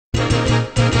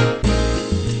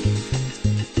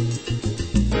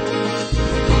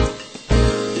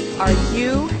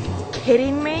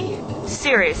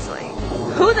Seriously,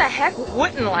 who the heck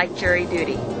wouldn't like jury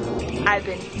duty? I've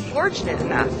been fortunate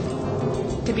enough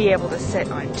to be able to sit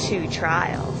on 2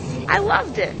 trials. I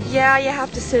loved it. Yeah, you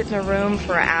have to sit in a room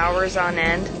for hours on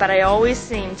end, but I always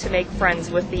seem to make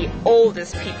friends with the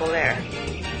oldest people there.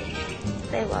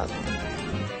 They love me.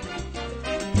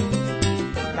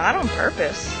 Not on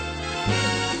purpose.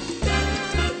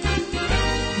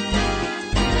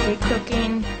 I hate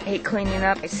cooking, I hate cleaning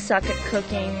up, I suck at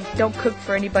cooking, don't cook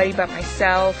for anybody but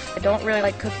myself. I don't really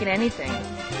like cooking anything.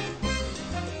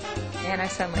 Man, I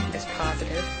sound like this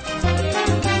positive.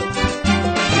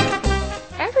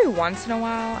 Every once in a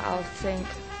while, I'll think,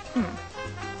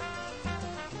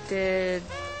 did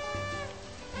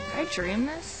I dream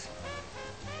this?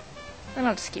 Then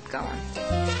I'll just keep going.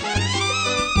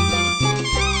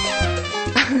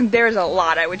 There's a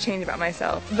lot I would change about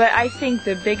myself, but I think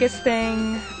the biggest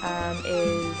thing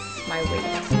is my weight.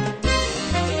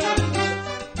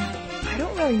 I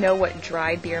don't really know what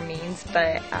dry beer means,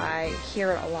 but I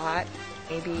hear it a lot.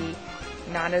 Maybe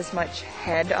not as much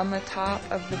head on the top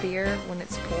of the beer when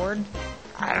it's poured.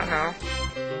 I don't know.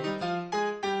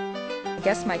 I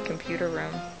guess my computer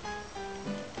room,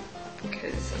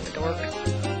 because I'm a dork.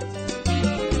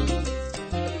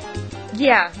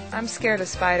 Yeah, I'm scared of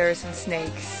spiders and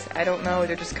snakes. I don't know,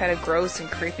 they're just kind of gross and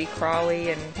creepy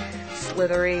crawly and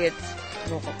slithery. It's...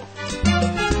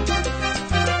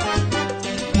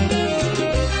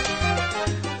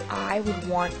 I would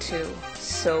want to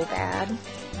so bad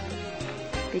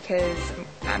because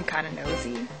I'm kind of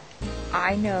nosy.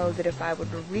 I know that if I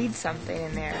would read something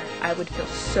in there, I would feel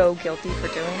so guilty for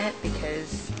doing it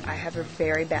because I have a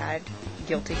very bad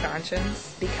guilty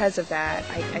conscience. Because of that,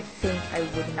 I think I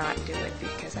would not do it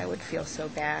because I would feel so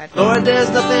bad. Lord, there's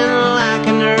nothing